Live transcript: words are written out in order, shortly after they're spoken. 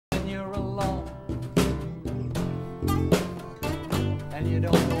you're alone and you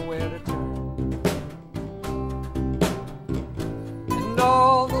don't know where to turn, and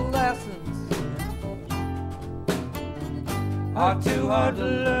all the lessons are too hard to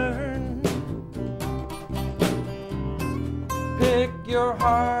learn. Pick your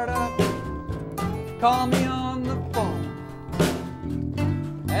heart up, call me on the phone,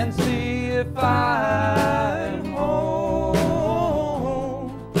 and see if I'm home.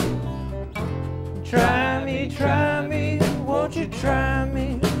 Try me, won't you try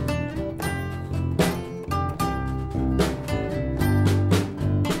me?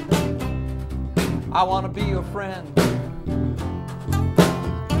 I want to be your friend,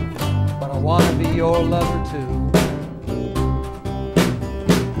 but I want to be your lover too.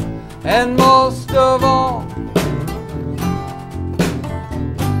 And most of all,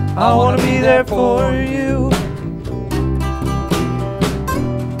 I want to be there for you,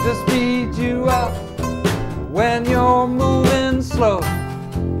 to speed you up when you're moving slow,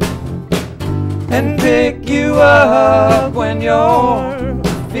 and pick you up when you're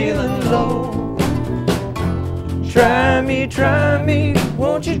feeling low. Try me,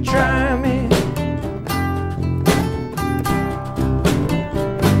 won't you try me?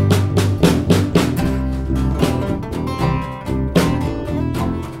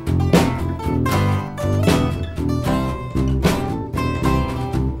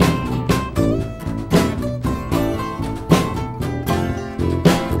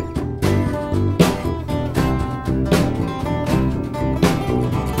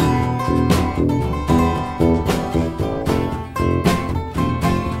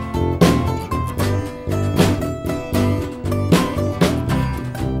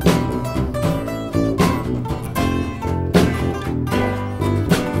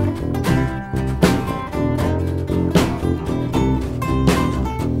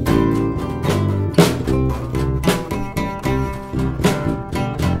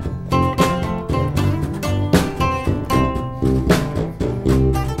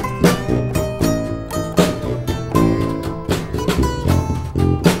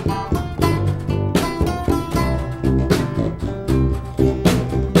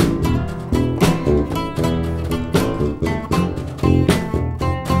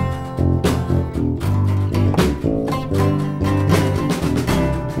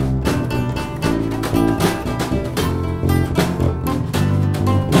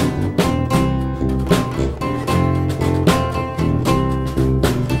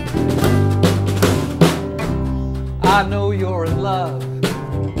 I know you're in love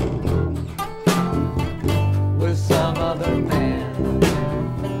with some other man,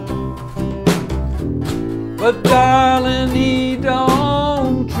 but darling, he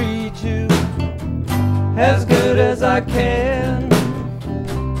don't treat you as good as I can.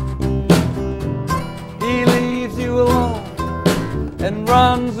 He leaves you alone and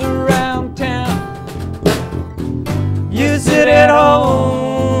runs around town. You sit at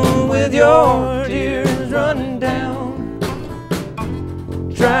home with your tears running down.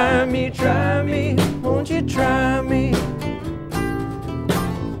 Try me, won't you try me?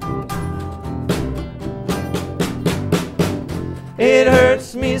 It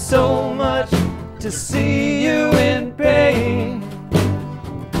hurts me so much to see you in pain.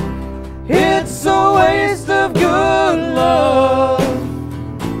 It's a waste of good love.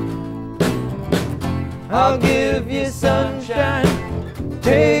 I'll give you sunshine,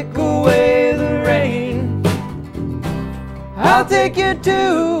 take away the rain. I'll take you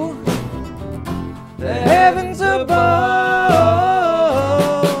to the heavens above.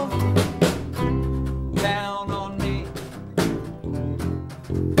 Down on me,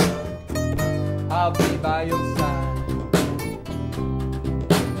 I'll be by your side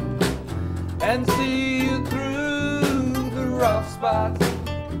and see you through the rough spots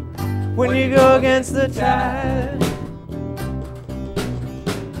when you go against the tide.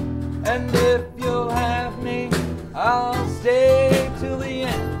 And if you'll have me, I'll stay till the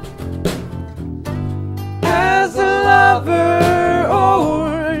end, as a lover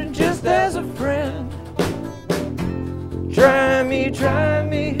or just as a friend. Try me,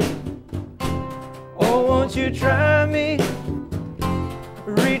 oh won't you try me?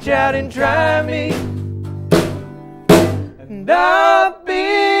 Reach out and try me, and I'll be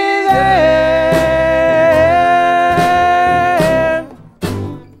there.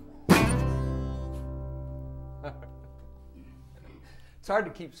 It's hard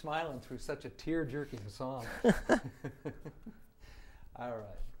to keep smiling through such a tear-jerking song. All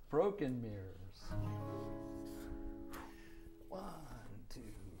right, Broken Mirrors. 1, 2,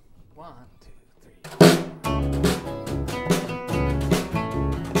 1, 2, 3.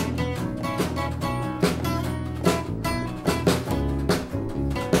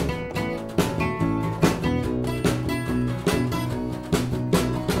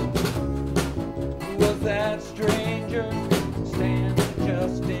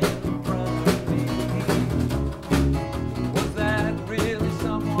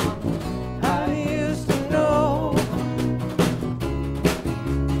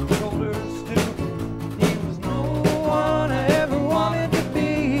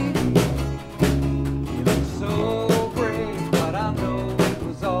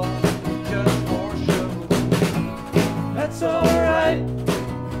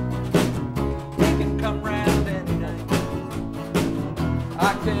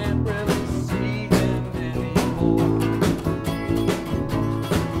 can't really see him anymore.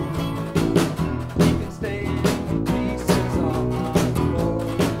 He can stay in pieces on my floor.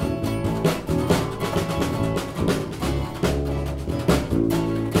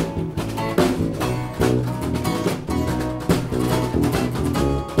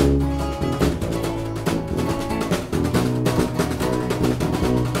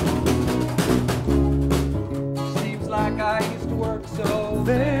 Seems like I used to work so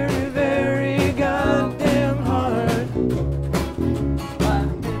very, very goddamn hard.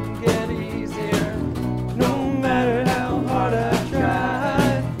 Life didn't get easier, no matter how hard I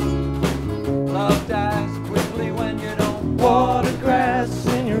tried. Love dies quickly when you don't water grass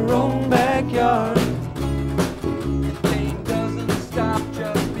in your own backyard. And pain doesn't stop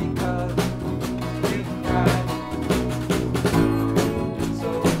just because you cried. It's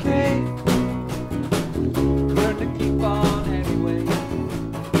okay, learn to keep on anyway.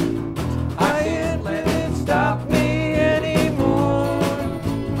 I can't let it stop me anymore.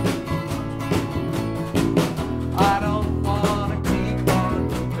 I don't wanna keep on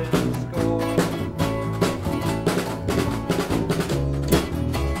keeping score.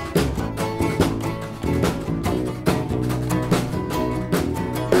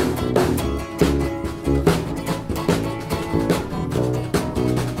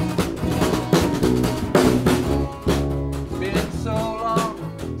 Been so long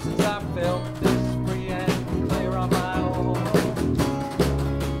since I felt this free and clear on my own.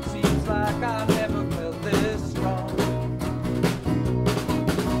 Seems like I never felt this strong.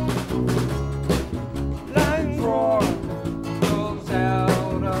 Lions roar, goes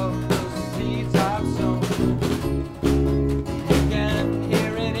out of the seeds I've sown. You can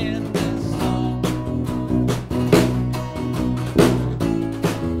hear it in this song.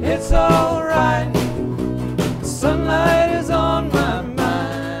 It's alright, sunlight is on my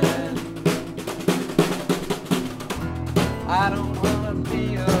mind. I don't wanna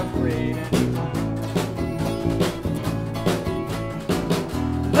be afraid anymore.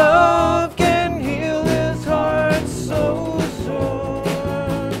 Love can heal this heart so sore.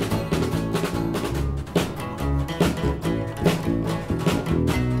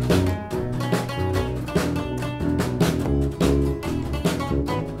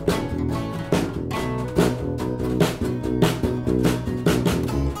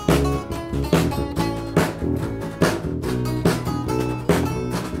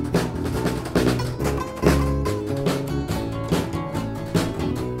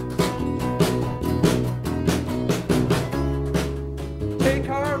 Take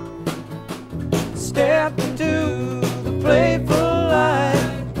heart, step into the playful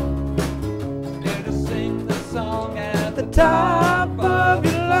light. Dare to sing the song at the top of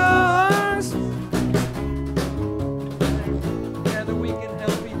your lungs. Together we can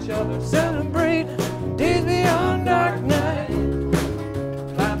help each other.